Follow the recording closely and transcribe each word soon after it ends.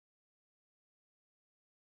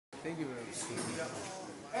Thank you very much.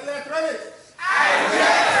 Electronic.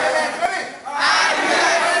 Electronic.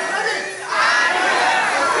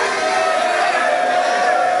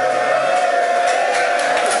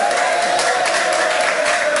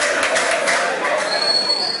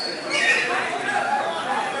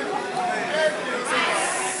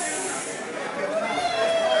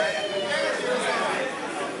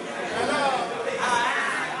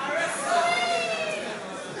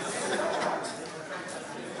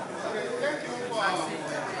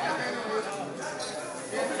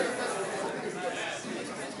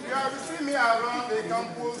 You have seen me around the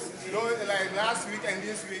campus like last week and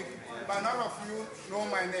this week, but none of you know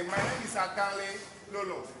my name. My name is Akanle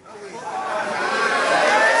Lolo. We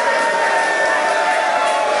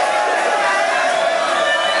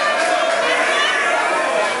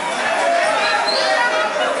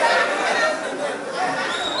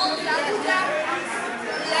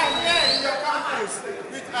are here in your campus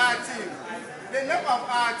with our team. The name of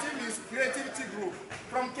our team is Creativity Group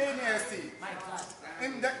from KNST.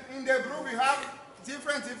 In the group, we have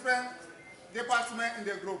different departments in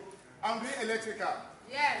the group. I'm doing electrical.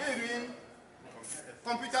 Yes. We're doing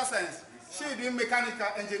computer science. She's doing mechanical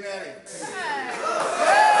engineering.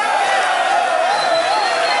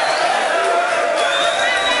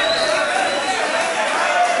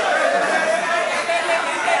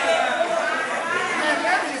 My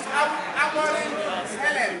name is Amorin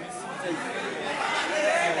Helen.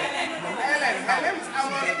 My name is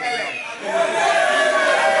Amorin Helen.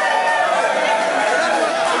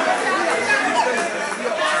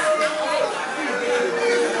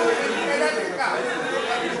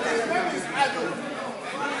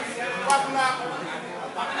 Fablab.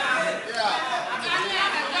 Yeah.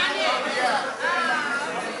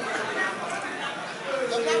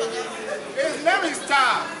 His name is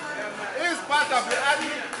Star. He is part of the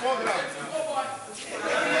admin program.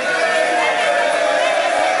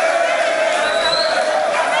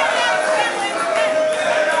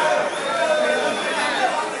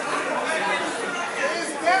 His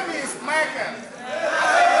name is Michael.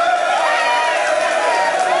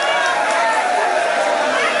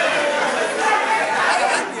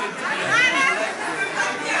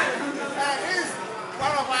 He's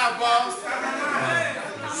one of our boss.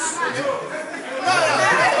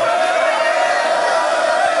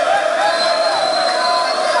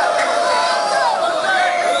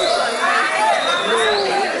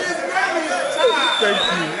 Thank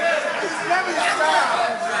you. His name is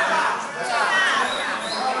Charles.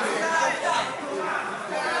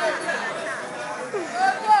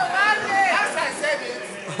 As I said it,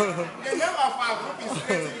 the name of our group is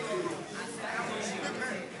Creativity Group.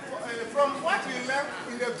 From what we learned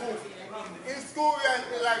in the book, in school we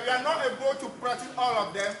are not able to practice all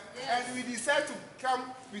of them, and we decided to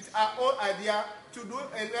come with our own idea to do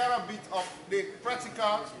a little bit of the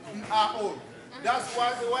practical in our own. That's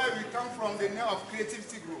why we come from the name of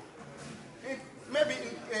Creativity Group. Maybe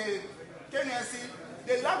in KNSC,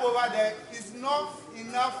 the lab over there is not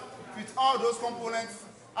enough with all those components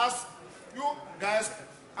as you guys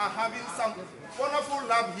are having some wonderful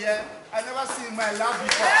lab here. I never seen my lab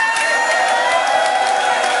before.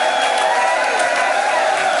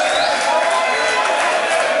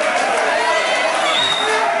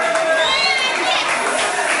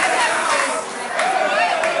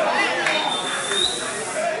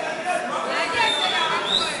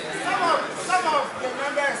 Some of the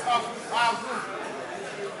members of our group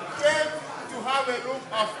came to have a look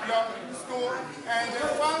of your school, and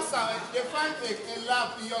they found a lab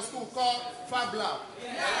in your school called Fablab.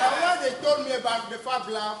 And when they told me about the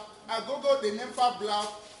Fablab, I googled the name Fablab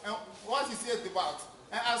and what is it about.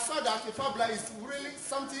 And I saw that the Fablab is really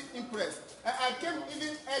something impressive. And I came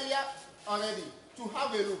even earlier already to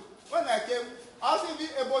have a look. When I came, I was even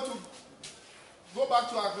able to go back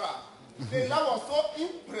to Accra. The lab was so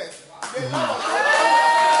impressed. The lab was so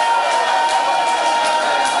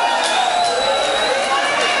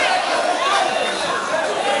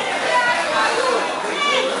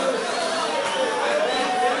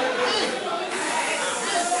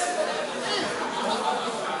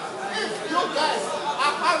if you guys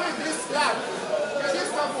are having this lab, this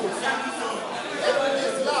campus,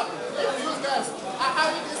 if you guys are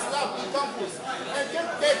having this lab in campus and can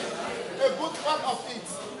take a good part of it,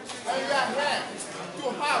 and you are here to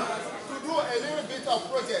do a little bit of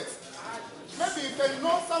project, maybe you can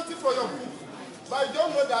know something from your book, but you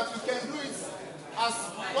don't know that you can do it as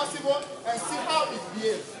possible and see how it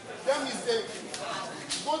behaves. Then it's a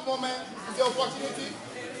good moment, it's the opportunity.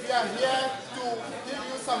 We are here to give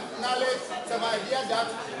you some knowledge, some idea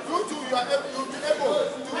that you too, you'll be able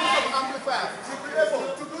to do some amplifier, you'll be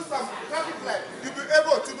able to do some traffic light, you'll be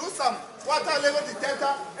able to do some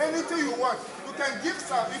anything you want. You can give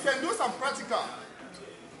some, you can do some practical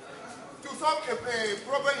to solve a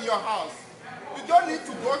problem in your house. You don't need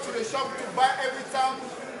to go to the shop to buy every time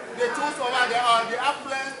the tools over there or the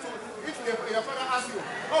appliance to, if your father asks you,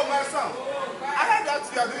 oh my son, I heard that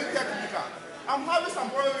you are doing technical. I'm having some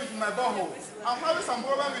problem with my borehole. I'm having some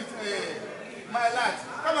problem with my light.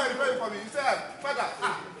 Come and repair it for me. You say, Father,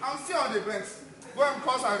 I'm still on the bench. Go and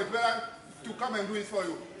call some repairer to come and do it for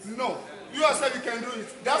you. No. You yourself, you can do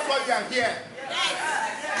it. That's why you are here. Yes.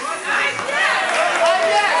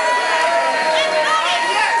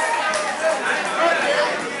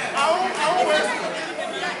 I won't waste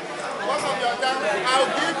most of your time. I'll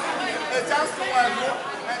give a chance to my group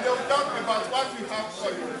and they will talk about what we have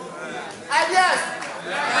for you. Yes.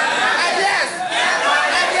 Yes. Yes.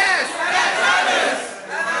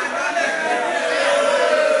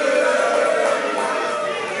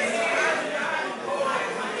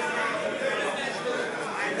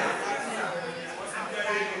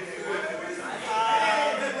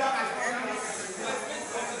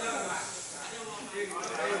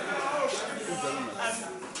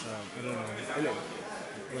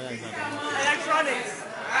 Electronics.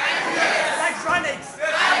 Electronics.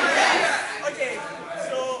 Okay,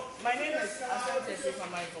 so my name is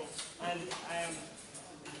Michael, and I am,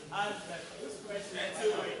 as the president,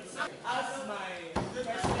 as my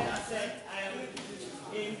president said, I am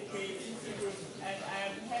in creativity group, and I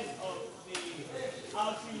am head of the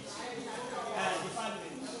outreach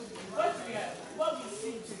department. What we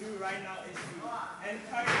seek to do right now is to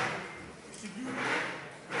encourage you to do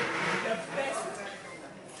the best,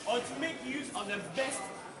 or to make use of the best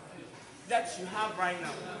that you have right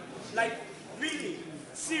now. Like, really,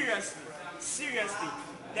 seriously,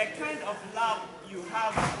 the kind of lab you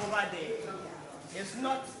have over there is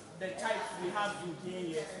not the type we have in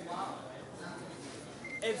Kenya.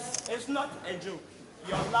 It's not a joke.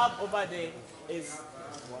 Your lab over there is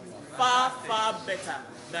far better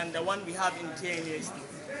than the one we have in Kenya.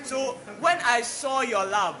 So when I saw your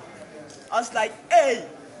lab, I was like, hey,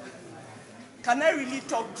 can I really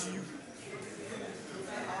talk to you?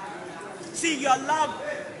 See, your lab,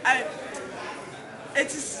 it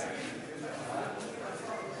is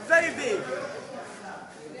very big.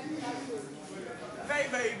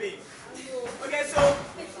 Very big. Okay, so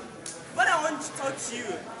what I want to talk to you,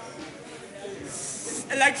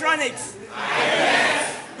 electronics.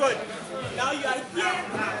 Yes. Good. Now you are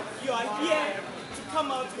here to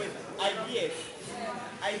come out with ideas.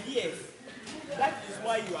 That is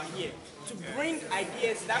why you are here. To bring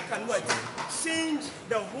ideas that can what? Change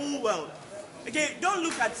the whole world. Okay, don't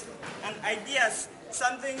look at an idea as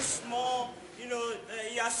something small, you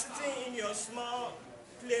are sitting in your small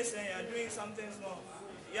place and you are doing something small.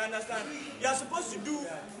 You understand? You are supposed to do,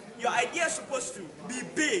 your idea is supposed to be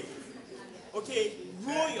big. Okay,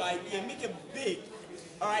 grow your idea, make it big.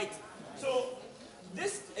 Alright, so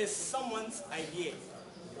this is someone's idea.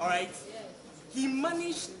 Alright, he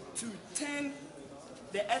managed to turn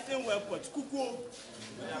the earthenware pot, kuko,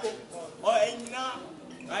 or ena,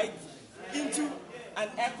 right, into an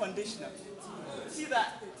air conditioner. See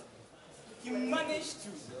that? He managed to,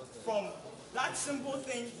 from that simple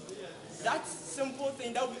thing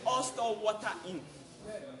that we all store water in,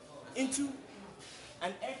 into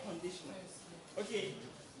an air conditioner. Okay?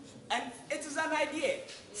 And it is an idea.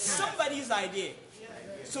 Somebody's idea.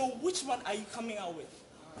 So which one are you coming out with?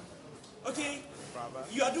 Okay?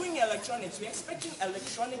 You are doing electronics. We're expecting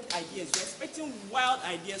electronic ideas. We're expecting wild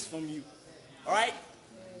ideas from you. Alright?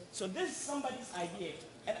 So this is somebody's idea.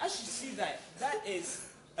 And as you see that is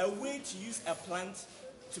a way to use a plant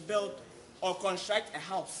to build or construct a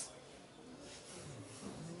house.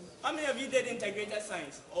 How many of you did integrated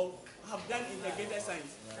science or have done integrated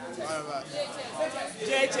science?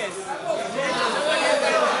 JHS.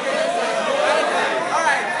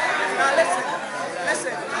 Alright, now listen.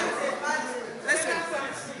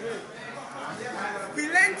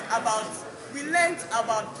 We learned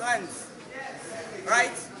about plants,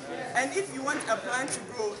 right? And if you want a plant to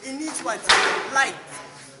grow, it needs what? Light.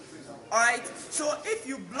 Alright? So if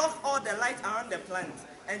you block all the light around the plant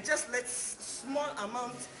and just let small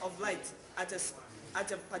amount of light at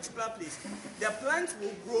a particular place, the plant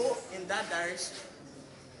will grow in that direction.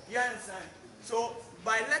 You understand? So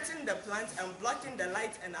by letting the plant and blocking the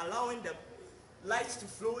light and allowing the light to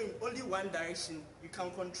flow in only one direction, you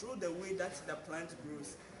can control the way that the plant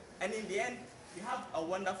grows. And in the end, you have a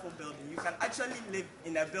wonderful building. You can actually live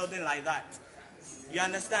in a building like that. You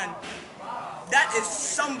understand? That is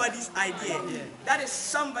somebody's idea. That is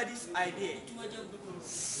somebody's idea.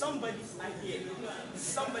 Somebody's idea.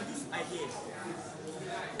 Somebody's idea.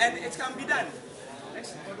 And it can be done.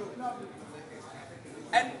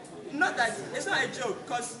 And not that, it's not a joke,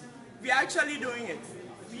 because we are actually doing it.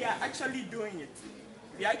 We are actually doing it.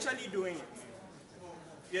 We are actually doing it.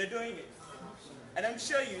 We are doing it. And I'm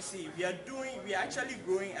sure you see, we are actually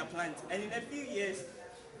growing a plant. And in a few years,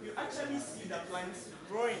 you actually see the plant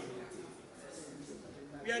growing.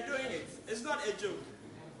 We are doing it. It's not a joke.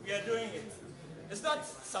 We are doing it. It's not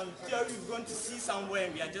some theory we're going to see somewhere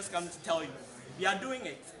and we are just coming to tell you. We are doing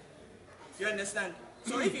it. You understand?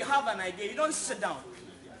 So if you have an idea, you don't sit down.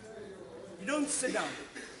 You don't sit down.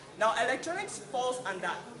 Now, electronics falls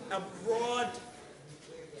under a broad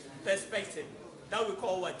perspective that we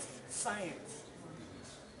call what? Science.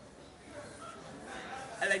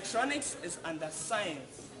 Electronics is under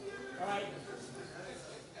science. Alright?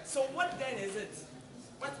 So what then is it?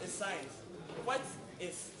 What is science? What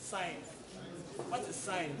is science? What is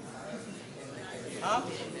science? Huh?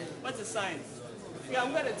 What is science? Yeah,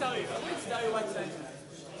 I'm going to tell you. I'm going to tell you what science is.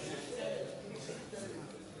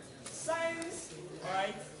 Science,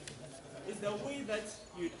 alright, is the way that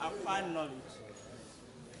you acquire knowledge.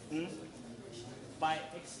 By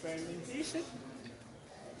experimentation.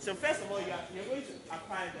 So first of all, you're going to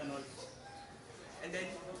acquire the knowledge. And then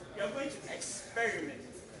you're going to experiment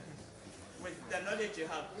with the knowledge you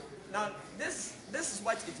have. Now, this is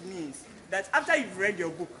what it means. That after you've read your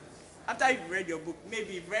book,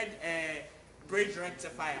 maybe you've read a bridge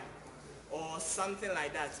rectifier or something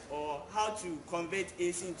like that, or how to convert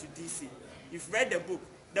AC into DC. You've read the book.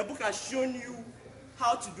 The book has shown you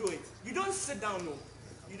how to do it. You don't sit down, no.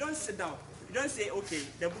 You don't sit down. You don't say, okay,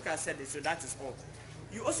 the book has said it, so that is all.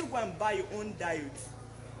 You also go and buy your own diodes,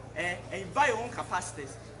 and you buy your own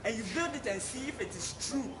capacitors, and you build it and see if it is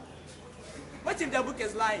true. What if the book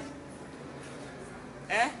is lying?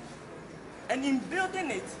 And in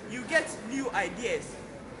building it, you get new ideas.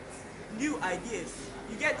 New ideas.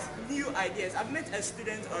 You get new ideas. I've met a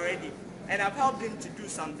student already, and I've helped him to do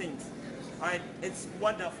some things. Alright, it's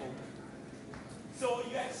wonderful. So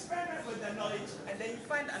you experiment with the knowledge, and then you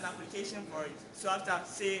find an application for it. So after,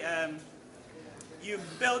 say, you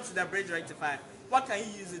built the bridge rectifier, what can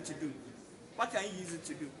you use it to do? What can you use it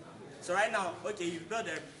to do? So right now, okay, you built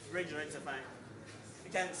a bridge rectifier.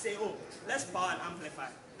 You can say, oh, let's power an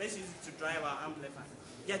amplifier. Let's use it to drive our amplifier.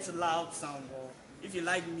 Get a loud sound, or if you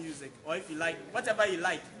like music, or if you like whatever you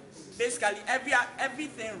like. Basically,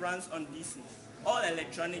 everything runs on DC. All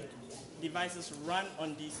electronic devices run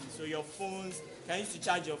on DC. So your phones, you can use to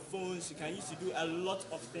charge your phones, you can use to do a lot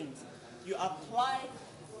of things. You apply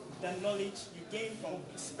the knowledge you gain from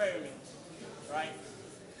experiment, right?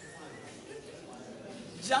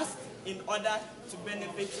 Just in order to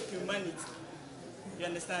benefit humanity. You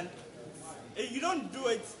understand? You don't do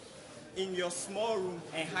it in your small room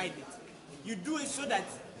and hide it. You do it so that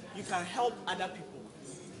you can help other people.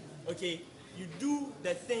 Okay? You do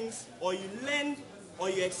the things, or you learn, or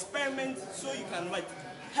you experiment so you can what?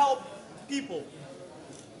 Help people.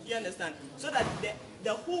 You understand? So that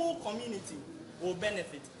the whole community will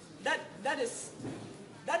benefit. That is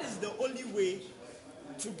the only way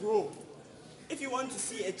to grow. If you want to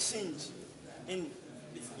see a change in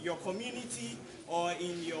your community or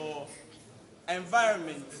in your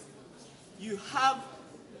environment, you have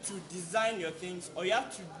to design your things, or you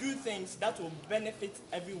have to do things that will benefit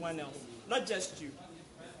everyone else, not just you.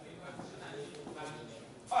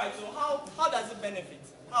 Alright, so how does it benefit?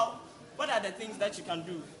 What are the things that you can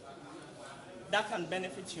do that can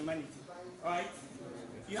benefit humanity? Alright?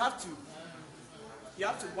 You have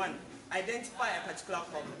to one, identify a particular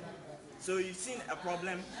problem. So you've seen a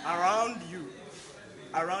problem around you.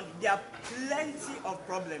 There are plenty of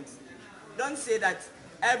problems. Don't say that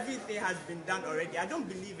everything has been done already. I don't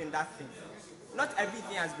believe in that thing. Not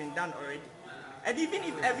everything has been done already. And even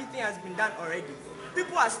if everything has been done already,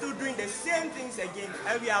 people are still doing the same things again,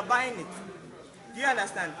 and we are buying it. Do you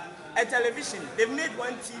understand? A television, they've made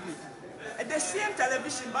one TV. The same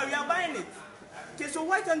television, but we are buying it. Okay, so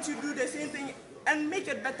why can't you do the same thing and make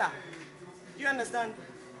it better? Do you understand?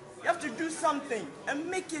 You have to do something and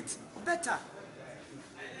make it better.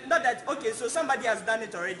 Not that, okay, so somebody has done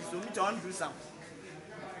it already, so me to undo some.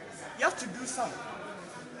 You have to do some.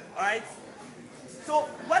 Alright? So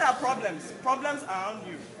what are problems? Problems around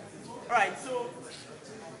you. Alright, so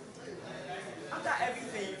after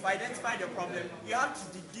everything, you've identified your problem, you have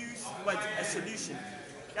to deduce what? A solution.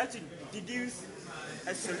 You have to deduce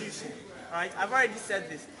a solution. Alright, I've already said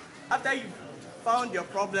this. After you've found your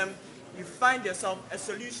problem, you find yourself a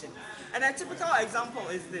solution. And a typical example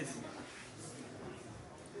is this.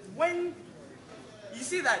 When you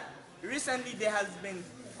see that recently there has been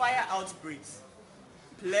fire outbreaks,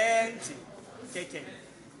 plenty, okay.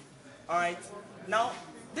 Alright, now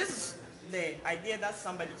this is the idea that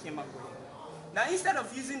somebody came up with. Now, instead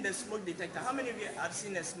of using the smoke detector, how many of you have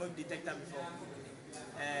seen a smoke detector before?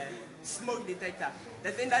 Smoke detector,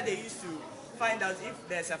 the thing that they use to find out if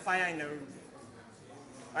there's a fire in a room.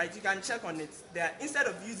 Right, you can check on it. Instead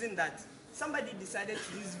of using that, somebody decided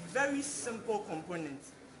to use very simple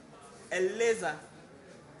components, a laser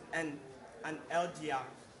and an LDR,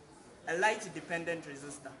 a light dependent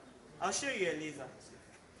resistor. I'll show you a laser.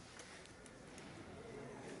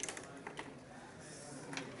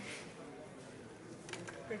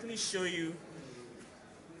 Quickly show you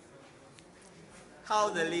how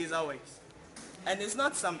the laser works. And it's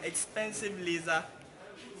not some expensive laser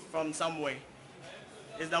from somewhere.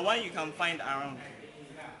 It's the one you can find around.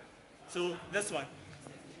 So this one,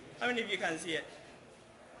 how many of you can see it?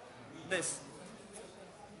 This.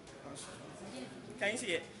 Can you see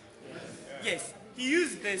it? Yes. He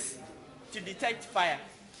used this to detect fire.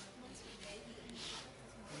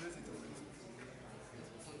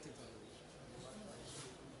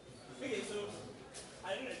 Okay, so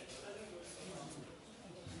I don't know.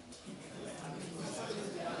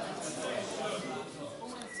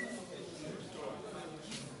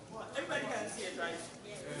 Everybody can see it, right?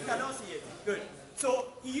 You can all see it. Good. So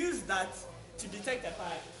he used that to detect a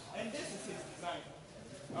fire, and this is his design.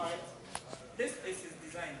 All right. This is his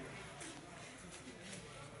design.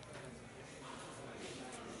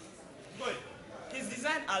 Good. His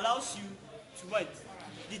design allows you to what?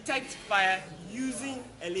 Detect fire using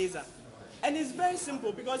a laser. And it's very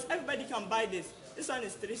simple because everybody can buy this. This one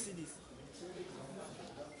is 3 CDs.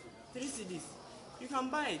 3 CDs. You can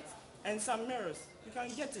buy it. And some mirrors. You can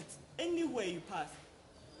get it anywhere you pass.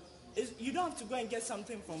 You don't have to go and get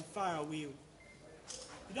something from far away. You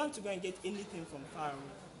don't have to go and get anything from far away.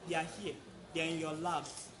 They are here. They are in your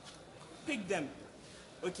labs. Pick them.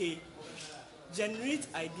 Okay. Generate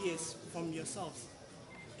ideas from yourselves.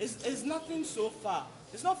 It's nothing so far.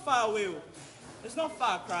 It's not far away. It's not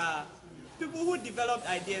far. People who developed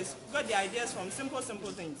ideas got the ideas from simple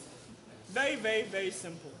things. Very, very, very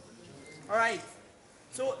simple. All right.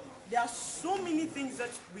 So there are so many things that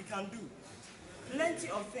we can do. Plenty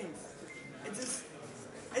of things.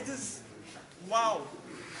 It is, wow.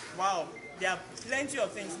 There are plenty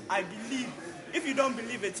of things. I believe. If you don't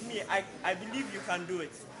believe it's me, I believe you can do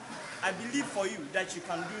it. I believe for you that you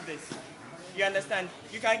can do this. You understand?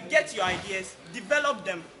 You can get your ideas, develop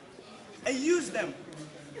them, and use them.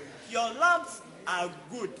 Your labs are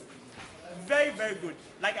good. Very, very good.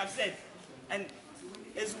 Like I've said. And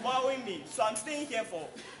it's wowing me. So I'm staying here for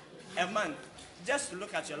a month just to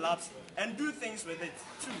look at your labs and do things with it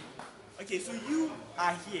too. Okay, so you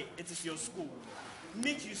are here. It is your school.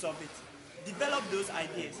 Make use of it. Develop those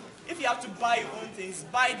ideas. If you have to buy your own things,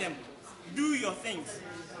 buy them. Do your things.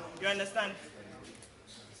 You understand?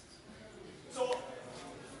 So,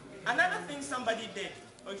 another thing somebody did,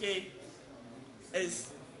 okay,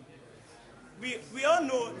 is we all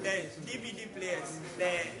know the DVD players,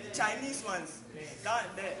 the Chinese ones,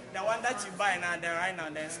 the one that you buy now, right now,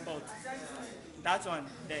 the sport. That one,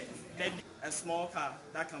 a small car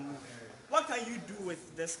that can move. What can you do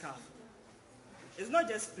with this car? It's not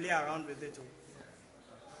just play around with it.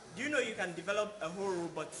 Do you know you can develop a whole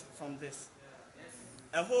robot from this?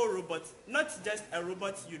 A whole robot, not just a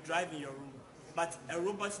robot you drive in your room, but a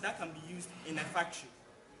robot that can be used in a factory.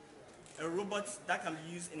 A robot that can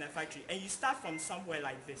be used in a factory. And you start from somewhere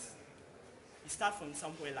like this. You start from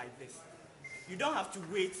somewhere like this. You don't have to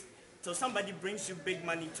wait till somebody brings you big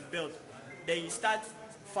money to build. Then you start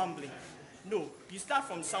fumbling. No, you start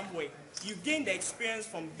from somewhere. You gain the experience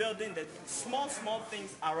from building the small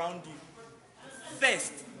things around you.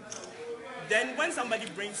 First. Then when somebody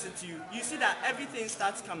brings it to you, you see that everything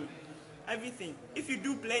starts coming. Everything. If you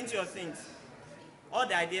do plenty of things, all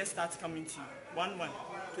the ideas start coming to you. One.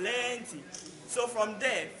 Plenty. So from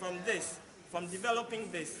there, from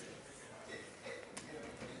developing this,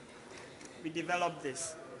 we develop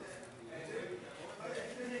this.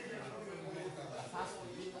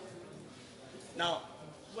 Now,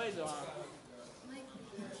 where is your arm?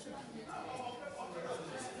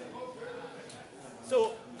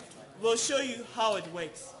 So, we'll show you how it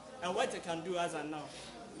works and what it can do as of now.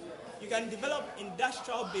 You can develop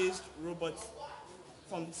industrial-based robots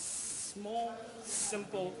from small,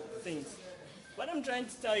 simple things. What I'm trying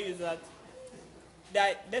to tell you is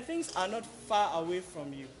that the things are not far away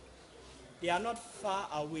from you. They are not far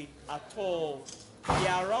away at all. They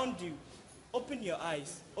are around you. Open your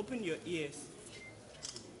eyes. Open your ears.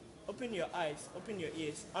 Open your eyes. Open your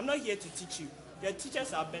ears. I'm not here to teach you. Your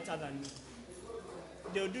teachers are better than me.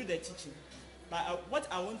 They'll do the teaching. But what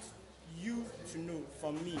I want you to know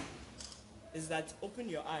from me is that open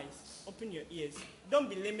your eyes, open your ears. Don't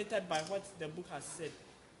be limited by what the book has said.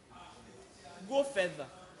 go further.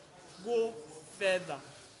 Go further.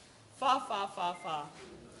 Far, far, far, far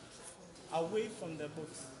away from the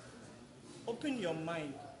books. Open your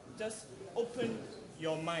mind. Just open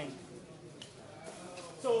your mind.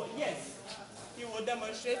 So yes, he will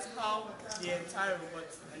demonstrate how the entire robot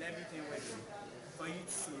and everything works for you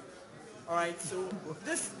to see. Alright, so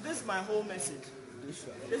this is my whole message.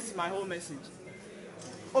 This is my whole message.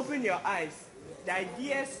 Open your eyes. The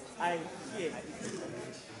ideas are here.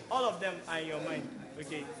 All of them are in your mind.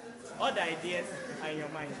 Okay? All the ideas are in your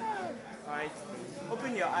mind. Alright?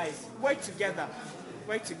 Open your eyes. Work together.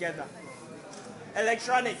 Work together.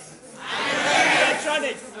 Electronics.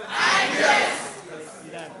 Electronics.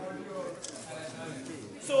 Done.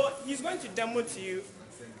 So he's going to demo to you.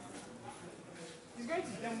 He's going to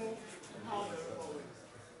demo how the robot works.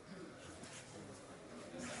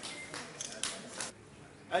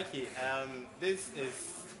 Okay, this is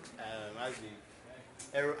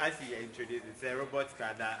as you introduced, it's a robot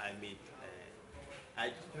car that I made.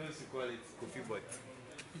 I chose to call it Coffee Bot.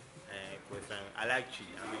 Because I like tree.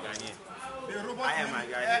 I'm a Ghanaian. The robot I am a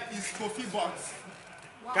Ghanaian. is Coffee Bot.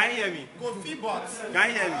 Can you hear me? Coffee Bot. Can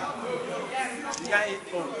you hear me?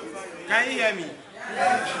 Can you hear me?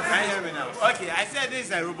 Can you hear me now? Okay, I said this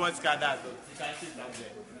is a robot car that you can see down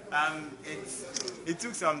there. It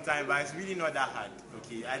took some time, but it's really not that hard.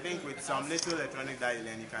 Okay, I think with some little electronics that you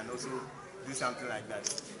learn, you can also do something like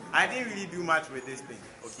that. I didn't really do much with this thing.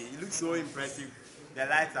 Okay, it looks so impressive. The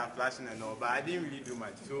lights are flashing and all, but I didn't really do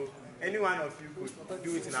much. So any one of you could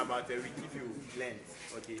do it in about a week if you learn.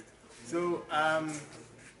 Okay, so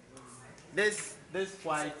this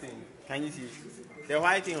white thing, can you see? The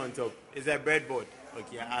white thing on top is a breadboard.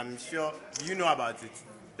 Okay, I'm sure you know about it.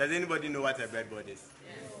 Does anybody know what a breadboard is?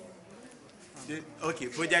 Okay,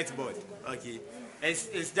 project board. Okay,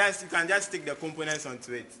 it's just, you can just stick the components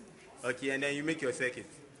onto it. Okay, and then you make your circuit.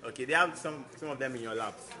 Okay, they have some of them in your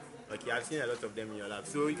labs. Okay, I've seen a lot of them in your lab,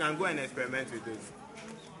 so you can go and experiment with those.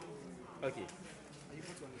 Okay.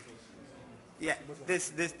 Yeah, this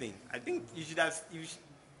thing. I think you should have.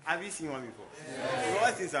 Have you seen one before? Yeah. You've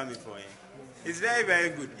all seen some before. Eh? It's very, very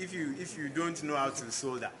good if you don't know how to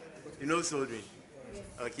solder. You know soldering.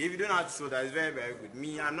 Okay, if you don't know how to solder, it's very, very good.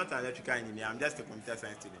 Me, I'm not an electrical engineer. I'm just a computer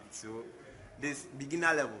science student. So this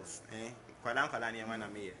beginner levels.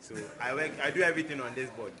 So I do everything on this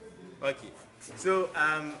board. Okay. So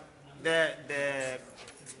the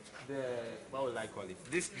what would I call it?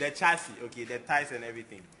 The chassis, okay, the tires and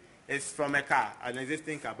everything. It's from a car, an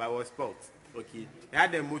existing car, but it was spoilt. Okay. It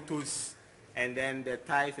had the motors and then the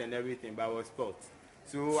tires and everything, but it was spoilt.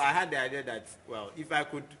 So I had the idea that, well, if I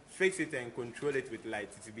could fix it and control it with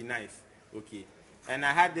lights, it would be nice. Okay. And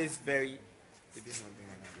I had this very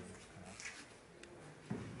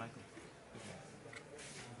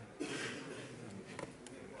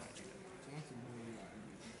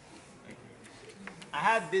I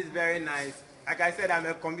had this very nice, like I said, I'm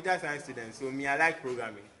a computer science student, so I like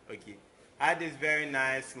programming. Okay. I had this very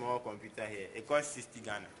nice small computer here. It costs 60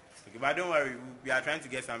 Ghana. Okay, but don't worry, we are trying to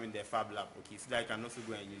get some in the Fablab, okay, so that I can also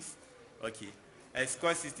go and use. Okay. It's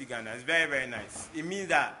cost 60 Ghana. It's very, very nice. It means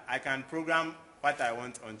that I can program what I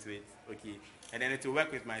want onto it, okay, and then it will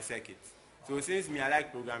work with my circuit. So since I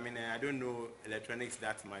like programming and I don't know electronics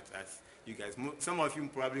that much as you guys, some of you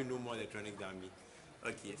probably know more electronics than me.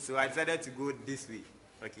 Okay, so I decided to go this way.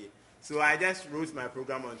 Okay, so I just wrote my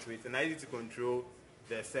program onto it and I used to control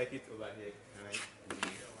the circuit over here.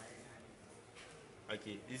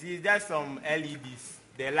 Okay, you see, there's some LEDs.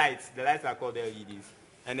 The lights are called LEDs,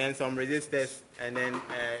 and then some resistors, and then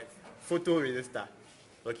photo resistor.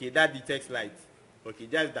 Okay, that detects light. Okay,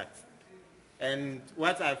 just that. And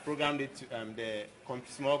what I programmed it to, the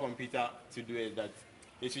small computer to do is that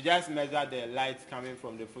it should just measure the light coming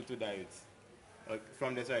from the photodiodes.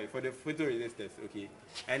 For the photoresistors, okay,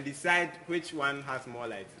 and decide which one has more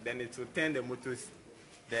light. Then it will turn the motors,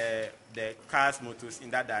 the car's motors in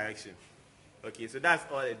that direction. Okay, so that's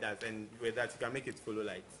all it does, and with that you can make it follow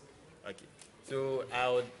light. Okay, so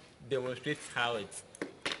I'll demonstrate how it's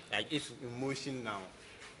in motion now.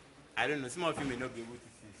 I don't know, some of you may not be able to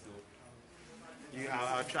see, so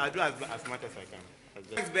I'll do as much as I can.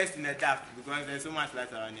 It's best in the dark because there's so much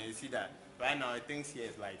light around here. You see that right now, I think here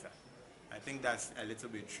is lighter. I think that's a little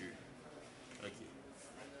bit true. Okay.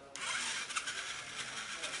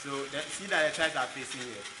 So see that the tires are facing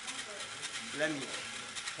here. Let me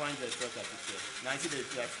point the torch at it here. Now see they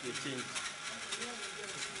change.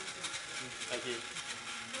 Okay.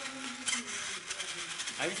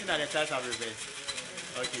 Have you seen that the tires have reversed?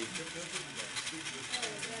 Okay.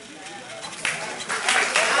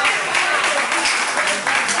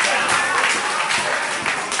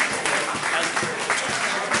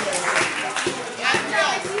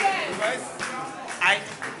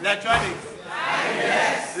 Electronics.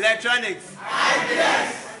 Yes. Electronics.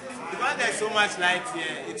 Yes. Because there's so much light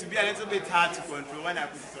here, it will be a little bit hard to control when I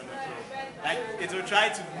put it on the floor. Like, it will try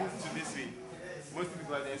to move to this way. Mostly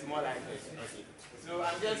because there's more light there. Okay. So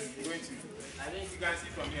I'm just going to, I think you can see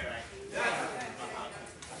from here, right? Yes.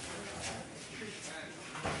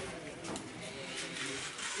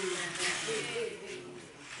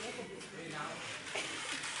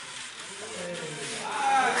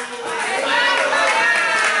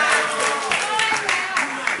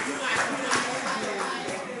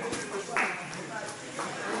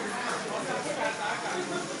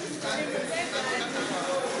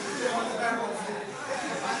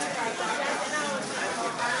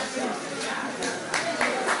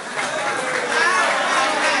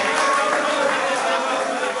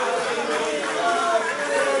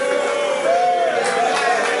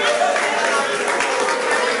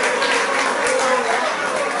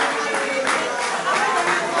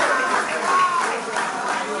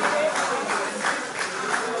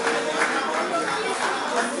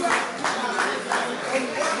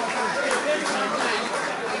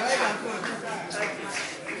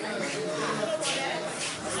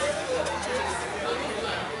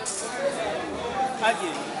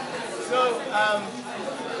 Okay, so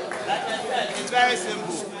like I said, it's very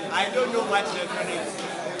simple. I don't know much electronics.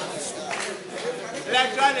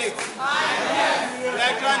 Electronics.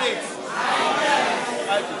 Electronics.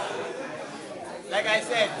 Okay. Like I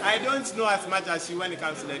said, I don't know as much as you when it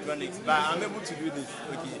comes to electronics, but I'm able to do this.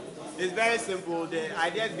 Okay, it's very simple. The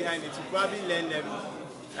ideas behind it, you probably learn them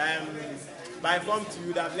by form to you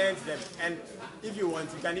would have learned them, and if you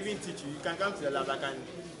want, you can even teach you. You can come to the lab. I can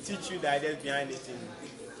teach you the ideas behind it in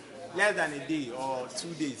less than a day or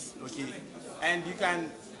 2 days, okay? And you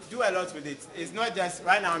can do a lot with it. It's not just,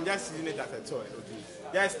 right now I'm just using it as a toy, okay?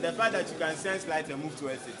 Just the fact that you can sense light and move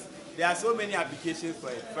towards it. There are so many applications for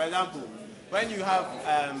it. For example, when you have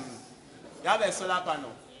a solar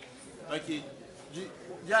panel, okay? Do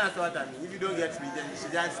you understand what I mean? If you don't get me, then you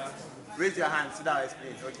should just raise your hand so that I'll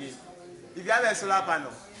explain, okay? If you have a solar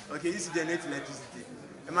panel, okay, this generates electricity.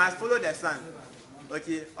 It must follow the sun.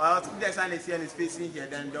 Okay, or if the sun is here and it's facing here,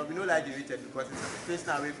 then there will be no light generated because it's facing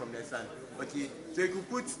away from the sun. Okay, so you could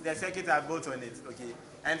put the circuit I built on it, okay,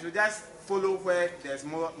 and to just follow where there's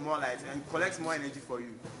more light and collects more energy for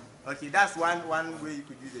you. Okay, that's one way you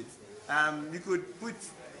could use it. You could put,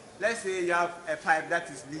 let's say you have a pipe that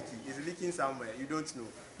is leaky, it's leaking somewhere, you don't know.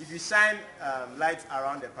 If you shine light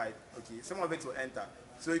around the pipe, okay, some of it will enter.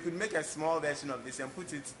 So you could make a small version of this and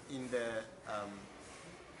put it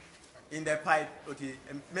in the pipe, okay,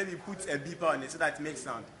 and maybe put a beeper on it so that it makes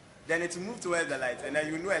sound. Then it will move towards the light, and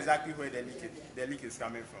then you know exactly where the leak is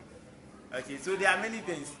coming from. Okay, so there are many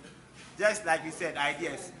things. Just like we said,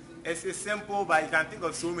 ideas. It's simple, but you can think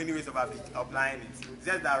of so many ways of applying it.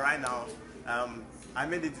 Just that right now, I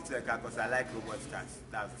made it into a car because I like robot cars.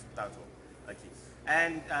 That's all. Okay,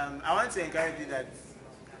 and I want to encourage you that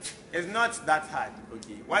it's not that hard.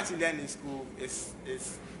 Okay, what you learn in school is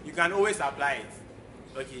you can always apply it.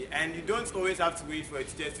 Okay, and you don't always have to wait for your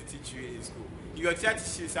teachers to teach you in school. If your teacher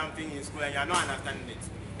teaches you something in school and you are not understanding it,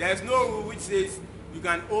 there's no rule which says you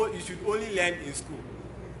should only learn in school.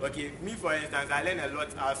 Okay, me for instance, I learn a lot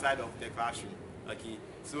outside of the classroom. Okay,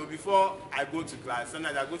 so before I go to class,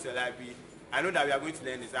 sometimes I go to the library, I know that we are going to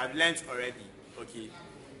learn this. I've learned already. Okay,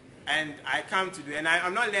 and I come to do, and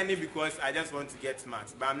I'm not learning because I just want to get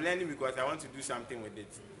smart, but I'm learning because I want to do something with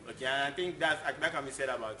it. Okay, and I think that can be said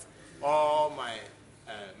about all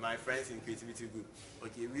my friends in creativity group.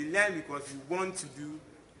 Okay, we learn because we want to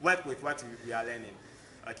work with what we are learning.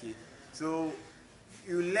 Okay, so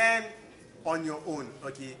you learn on your own.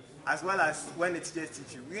 Okay, as well as when the teachers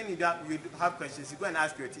teach you. When you have questions, you go and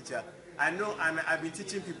ask your teacher. I know I've been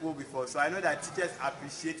teaching people before, so I know that teachers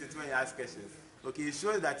appreciate it when you ask questions. Okay, it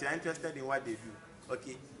shows that you're interested in what they do.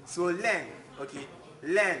 Okay, so learn. Okay,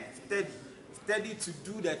 learn, study to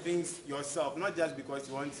do the things yourself, not just because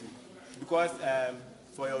you want to, because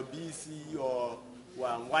for your BC or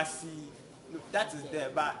WASI, that is there.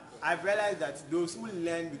 But I've realized that those who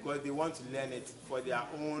learn because they want to learn it for their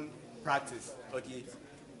own practice, okay,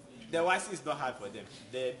 the WASI is not hard for them.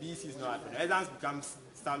 The BC is not hard for them. Exams becomes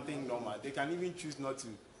something normal. They can even choose not to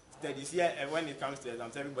study. See, when it comes to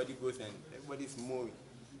exams, everybody goes and everybody's moving.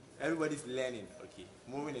 Everybody's learning, okay.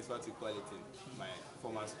 Moving is what we call it in my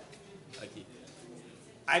formal school, okay.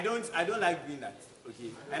 I don't like doing that,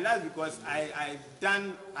 okay. And that's because I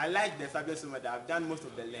like the subject so much that I've done most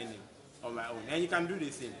of the learning on my own. And you can do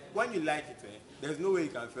the same. When you like it, there's no way you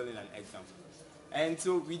can fail in an exam. And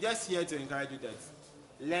so we're just here to encourage you that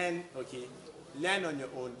learn, okay. Learn on your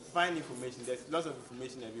own, find information. There's lots of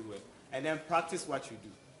information everywhere. And then practice what you do.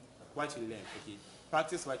 what you learn. Okay,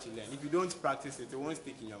 practice what you learn. If you don't practice it, it won't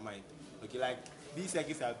stick in your mind. Okay, like these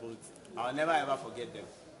circuits I built, I'll never ever forget them.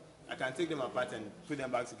 I can take them apart and put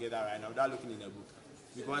them back together right now without looking in a book,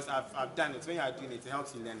 because I've done it. When you are doing it, it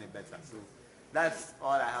helps you learn it better. So that's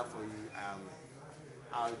all I have for you.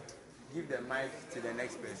 I'll give the mic to the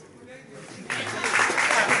next person.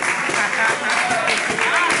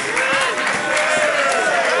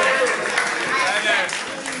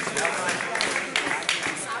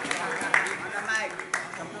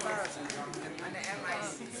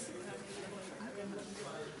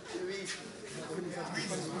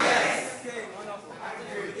 Okay, wonderful.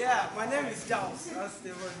 Yeah, my name is Charles, as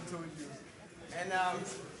Stephen told you. And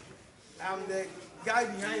I'm the guy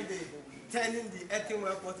behind turning the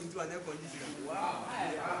earthenware pot into an air conditioner. Wow.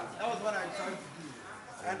 Yeah, that was what I tried to do.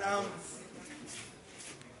 And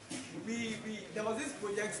there was this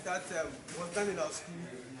project that was done in our school.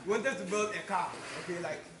 We wanted to build a car, okay,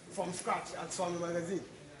 like from scratch at Swami Magazine.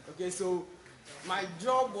 Okay, so my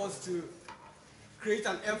job was to create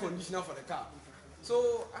an air conditioner for the car.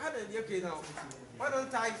 So I had an idea, okay, now, why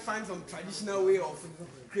don't I find some traditional way of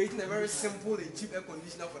creating a very simple and cheap air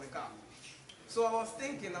conditioner for the car? So I was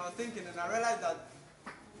thinking, and I realized that,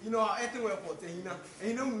 you know, our earthenware pot, and you know,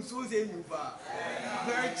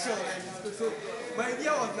 very chill. And so my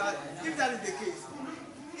idea was that if that is the case,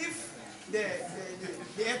 if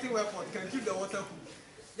the earthenware pot can keep the water cool,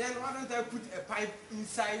 then why don't I put a pipe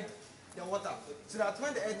inside the water, so that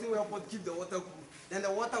when the earthenware pot keeps the water cool, then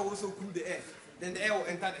the water will also cool the air. Then the air will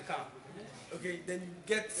enter the car. Okay, then you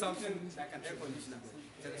get something like an air conditioner.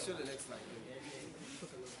 Can I show the next slide?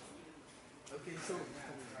 Okay, so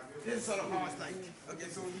this is sort of how it's like. Okay,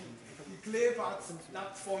 so the clay part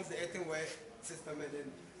that forms the earthenware system, and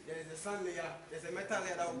then there is a sand layer, there's a metal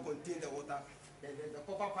layer that will contain the water, then there's the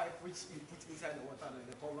copper pipe which you put inside the water, and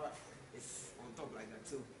the cover is on top like that.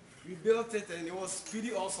 So we built it, and it was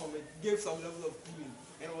pretty awesome. It gave some level of cooling,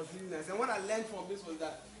 and it was really nice. And what I learned from this was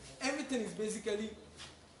that everything is basically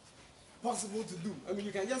possible to do. I mean,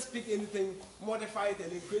 you can just pick anything, modify it,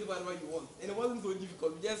 and then create whatever you want. And it wasn't so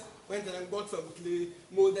difficult. We just went and got some clay,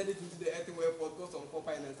 molded it into the earthenware pot, got some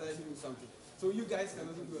copper, and then started doing something. So you guys can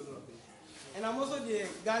also do a lot of things. And I'm also the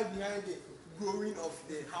guy behind the growing of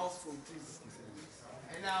the house from trees.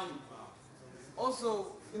 And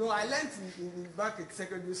also, you know, I learned back at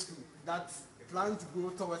secondary school that plants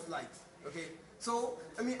grow towards light. Okay. So,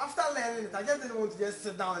 I mean, after learning it, I just didn't want to just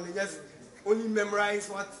sit down and just only memorize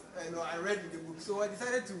what I read in the book. So I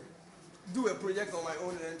decided to do a project on my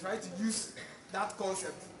own and try to use that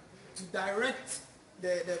concept to direct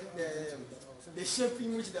the shape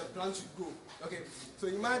in which the plant should grow. Okay, so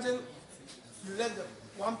imagine you let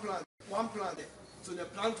one plant there, so the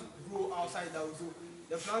plant will grow outside that. So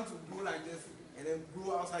the plant will grow like this and then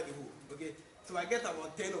grow outside the hole. Okay. So I get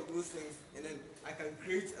about 10 of those things, and then I can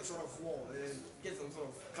create a sort of wall and then get some sort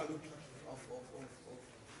of canopy of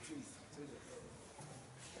trees.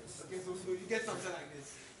 Okay, so you get something like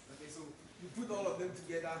this. Okay, so you put all of them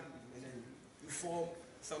together and then you form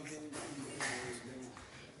something.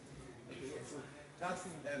 Okay, so that's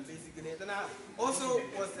basically it. And I also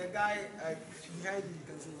was the guy behind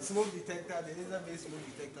the smoke detector, the laser-based smoke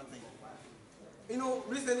detector thing. You know,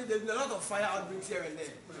 recently there's been a lot of fire outbreaks here and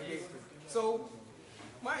there. Okay. So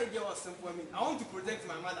my idea was simple. I mean, I want to protect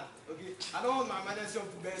my mother. Okay, I don't want my mother's shop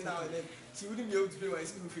to burn down and then she wouldn't be able to pay my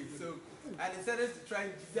school fees. So I decided to try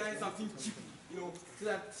and design something cheap, you know, so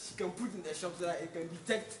that she can put in the shop so that it can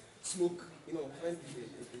detect smoke, you know, when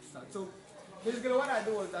it starts. So basically, what I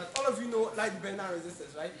do was that all of you know light dependent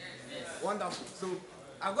resistors, right? Yes. Wonderful. So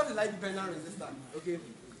I got a light dependent resistor, okay,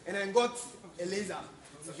 and I got a laser.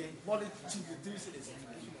 Okay, bought it cheap with 3 cities.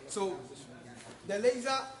 So the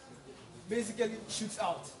laser basically shoots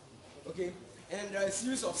out, okay, and there are a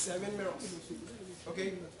series of 7 mirrors,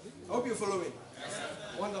 okay. I hope you're following.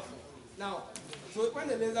 Wonderful. Now, so when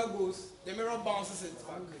the laser goes, the mirror bounces it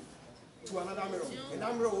back to another mirror, and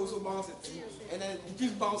that mirror also bounces it, and then it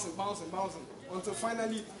keeps bouncing, until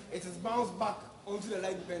finally it is bounced back onto the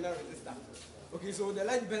light dependent resistor. Okay, so the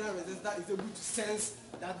light dependent resistor is able to sense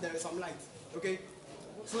that there is some light. Okay.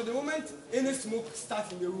 So the moment any smoke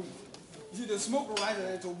starts in the room, you see the smoke will rise and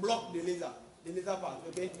it will block the laser part,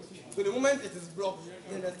 okay? So the moment it is blocked,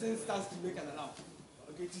 then the thing starts to make an alarm,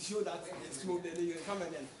 okay, to show that the smoke, then you can come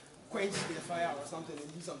and then quench the fire or something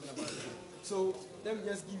and do something about it. So let me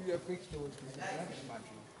just give you a quick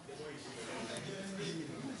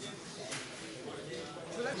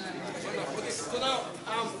So now,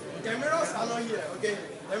 the mirrors are not here, okay?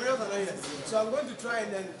 The mirrors are not here. So I'm going to try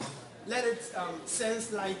and then let it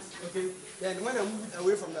sense light, okay? Then when I move it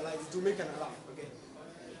away from the light, it will make an alarm, okay?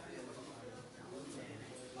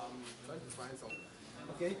 trying to find some.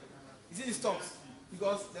 Okay? You see it stops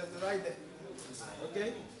because there's the light there.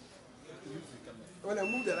 Okay? When I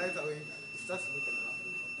move the light away, it starts to look at the lamp.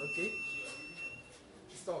 Okay?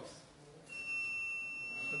 It stops.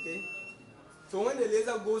 Okay? So when the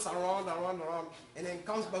laser goes around, and then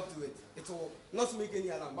comes back to it, it will not make any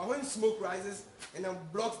alarm. But when smoke rises and then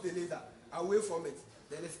blocks the laser away from it,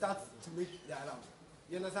 then it starts to make the alarm.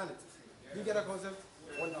 You understand it? Do you get the concept?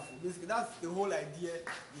 Wonderful. Basically, that's the whole idea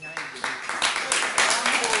behind it.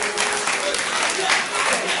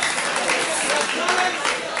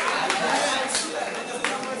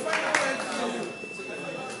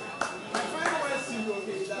 My final words to you,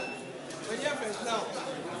 okay, that my dear friends, now,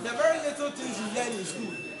 the very little things you learn in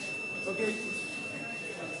school, okay?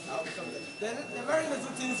 The very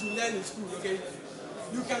little things you learn in school, okay?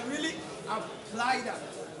 You can really apply that.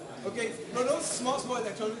 Okay, no, those small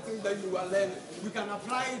electronic things that you are learning, you can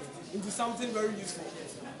apply it into something very useful.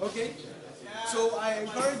 Okay, so I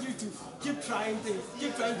encourage you to keep trying things,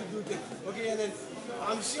 keep trying to do things. Okay, and then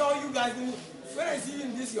I'm sure you guys will. When I see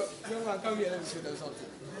in this, young man, come here, let me show them something.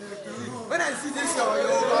 When I see this, you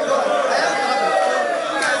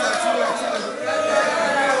guys are too excellent.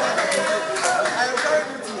 I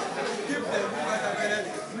encourage you to keep them,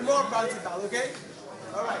 be more practical. Okay.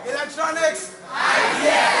 All right, electronics.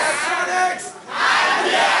 Electronics!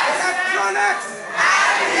 Electronics!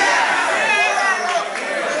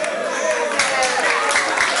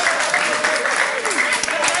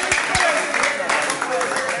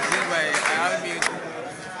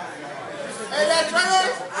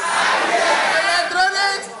 Electronics!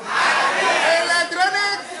 Electronics!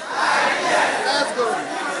 Electronics! Let's go.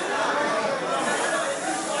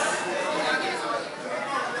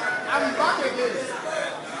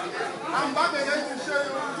 I'm back again to show you,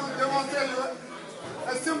 to demonstrate you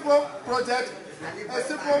a simple project, a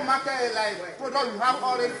simple market like product you have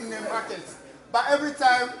already in the market. But every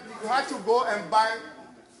time you have to go and buy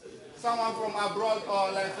someone from abroad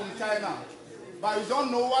or like from China. But you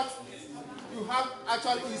don't know what you have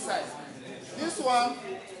actually inside. This one,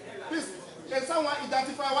 please, can someone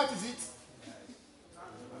identify what is it?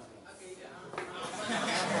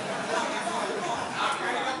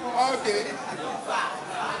 Okay.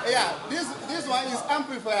 Yeah, this one is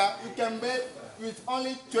amplifier. You can make with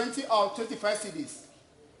only 20 or 25 CDs.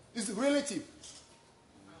 It's really cheap.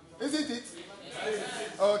 Isn't it?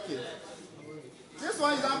 Okay. This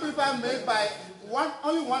one is amplifier made by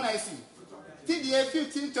only one IC. TDA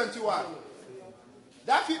 1521.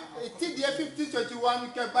 That TDA 1521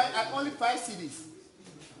 you can buy at only 5 CDs.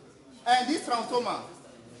 And this transformer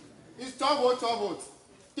is 12 volt, 12 volt.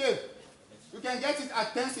 Okay. You can get it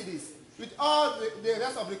at 10 CDs. With all the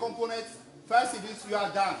rest of the components, 5 CDs, you are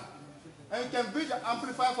done. And you can build an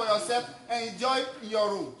amplifier for yourself and enjoy in your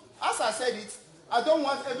room. As I said it, I don't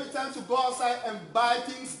want every time to go outside and buy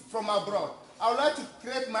things from abroad. I would like to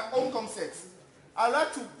create my own concepts. I would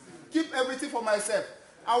like to keep everything for myself.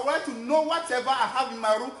 I would like to know whatever I have in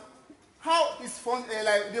my room, how is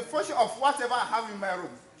like the function of whatever I have in my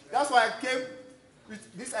room. That's why I came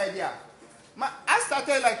with this idea. I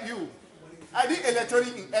started like you. I did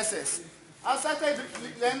electronic in SS. I started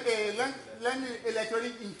learning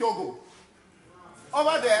electronic in Togo.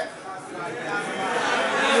 Over there, I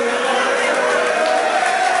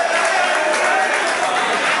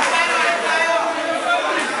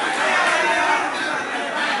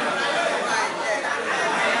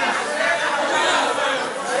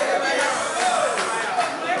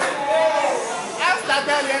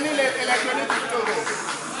started learning electronic in Togo.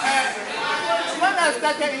 When I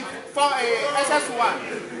started for SS1,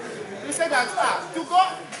 he said that to go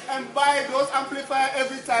and buy those amplifiers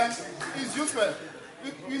every time is useless.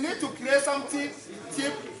 You need to create something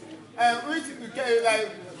cheap and which you can, like,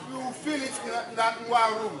 you feel it in that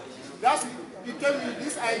one room. That's it came with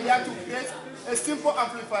this idea to create a simple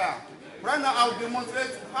amplifier. Right now I'll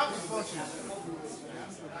demonstrate how it functions.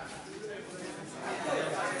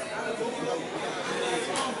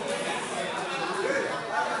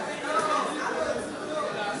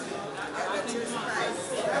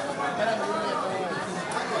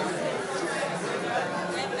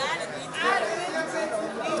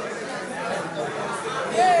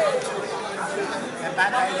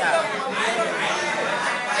 Bad idea.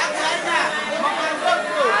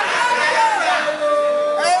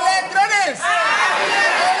 Electronics!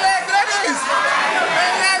 Electronics!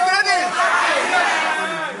 Electronics!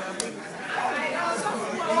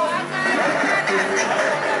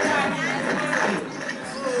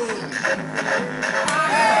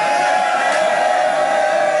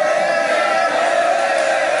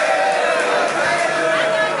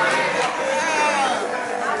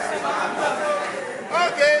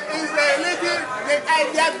 Okay,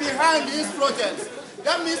 project.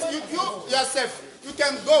 That means you yourself, you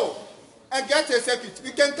can go and get a circuit.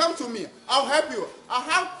 You can come to me. I'll help you. I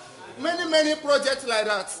have many projects like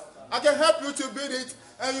that. I can help you to build it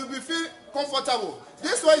and you'll be feel comfortable.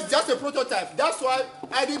 This one is just a prototype. That's why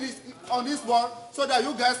I did it on this one so that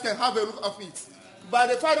you guys can have a look of it. But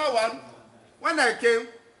the final one, when I came,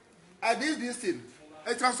 I did this thing,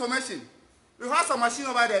 a transformation. We have some machine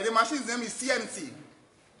over there. The machine's name is CNC.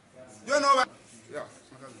 Do you know what? Yeah.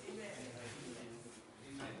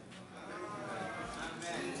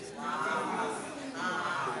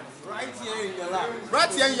 Right here in your lab.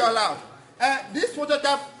 Right here in your lab. This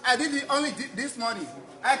prototype, I did it only this morning.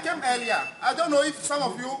 I came earlier. I don't know if some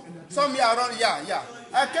of you saw me around. Yeah.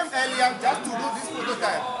 I came earlier just to do this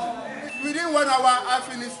prototype. Within 1 hour, I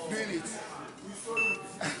finished doing it.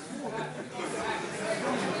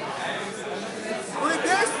 With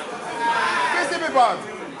this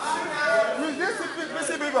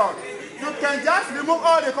PCB board, you can just remove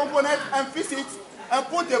all the components and fix it and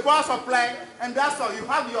put the power supply, and that's all. You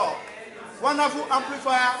have your wonderful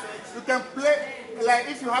amplifier. You can play, like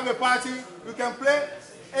if you have a party, you can play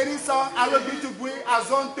any song, Alobi to Bui,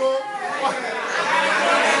 Azonto.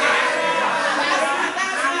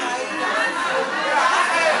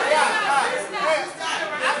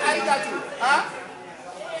 I got you. Huh?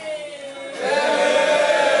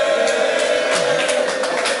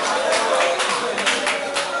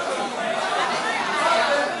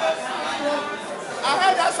 I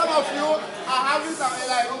heard that some of you are having some,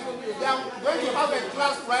 like, they are going to have a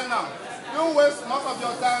class right now. Don't waste most of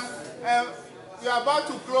your time. You are about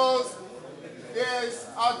to close this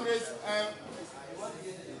outreach.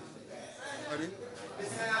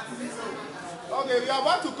 Okay, we are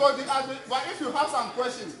about to close the outreach, but if you have some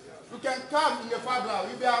questions, you can come in the Fablab.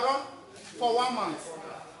 We'll be around for 1 month.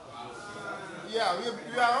 Yeah, we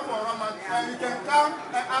are around for 1 month, and you can come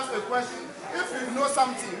and ask a question. If you know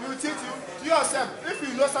something, we will teach you to yourself. If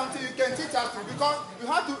you know something, you can teach us too, because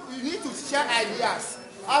you need to share ideas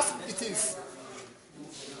as it is.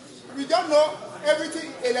 We don't know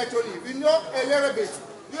everything electronic. We know a little bit.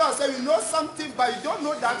 You yourself, you know something, but you don't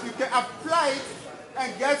know that you can apply it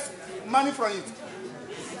and get money from it.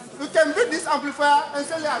 You can build this amplifier and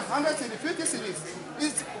sell it as 100 CD, 50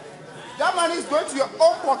 CDs. That money is going to your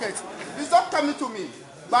own pocket. It's not coming to me.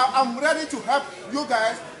 But I'm ready to help you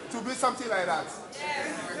guys to build something like that.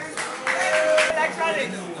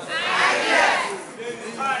 Electronics. Yes.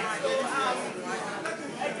 Alright, so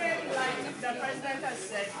again, like the president has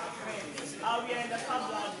said, we are in the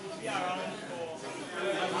Fablab, will be around for a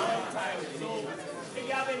long time. So if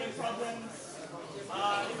you have any problems,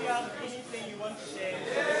 if you have anything you want to share,